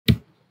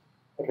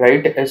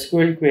Write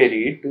SQL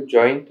query to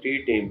join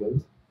three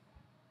tables.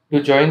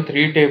 To join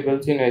three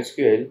tables in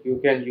SQL, you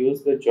can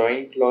use the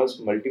join clause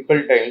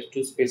multiple times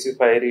to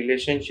specify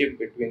relationship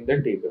between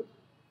the tables.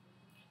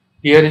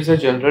 Here is a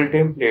general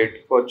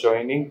template for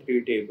joining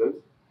three tables.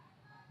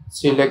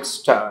 Select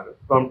star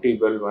from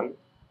table 1.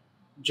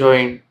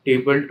 Join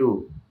table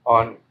 2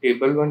 on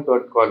table 1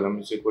 dot column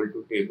is equal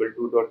to table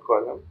 2 dot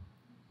column.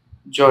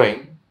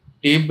 Join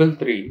table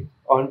 3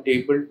 on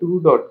table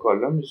 2 dot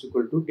column is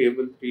equal to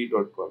table 3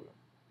 dot column.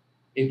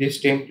 In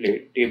this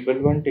template, table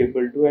 1,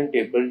 table 2 and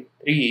table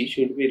 3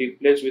 should be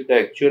replaced with the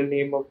actual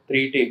name of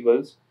three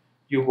tables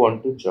you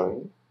want to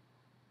join.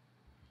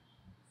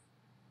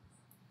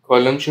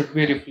 Column should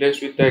be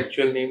replaced with the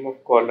actual name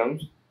of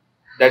columns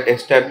that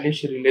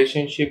establish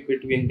relationship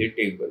between the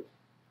tables.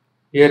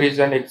 Here is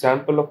an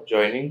example of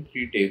joining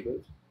three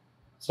tables.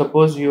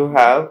 Suppose you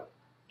have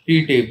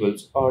three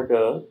tables,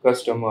 order,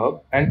 customer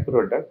and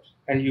products,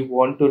 and you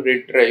want to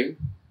retrieve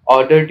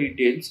order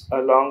details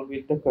along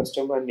with the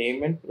customer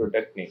name and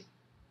product name.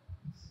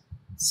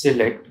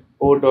 Select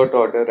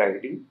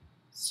O.OrderID,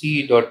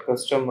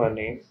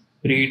 C.CustomerName,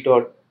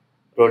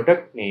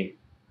 P.ProductName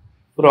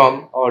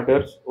from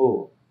orders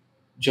O.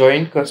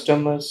 Join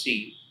customer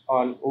C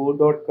on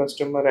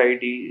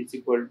O.CustomerID is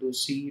equal to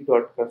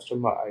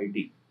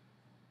C.CustomerID.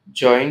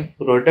 Join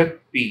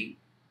product P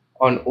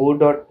on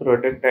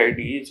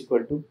O.ProductID is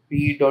equal to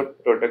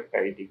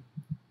P.ProductID.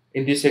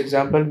 In this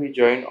example, we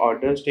join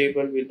orders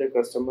table with the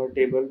customer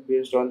table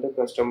based on the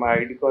customer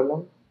ID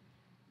column.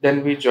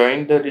 Then we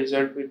join the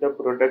result with the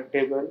product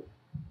table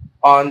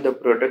on the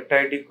product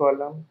ID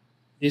column.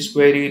 This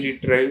query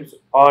retrieves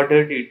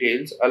order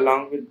details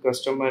along with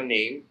customer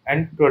name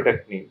and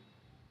product name.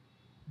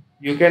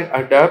 You can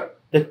adapt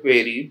the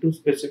query to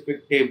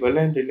specific table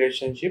and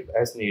relationship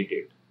as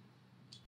needed.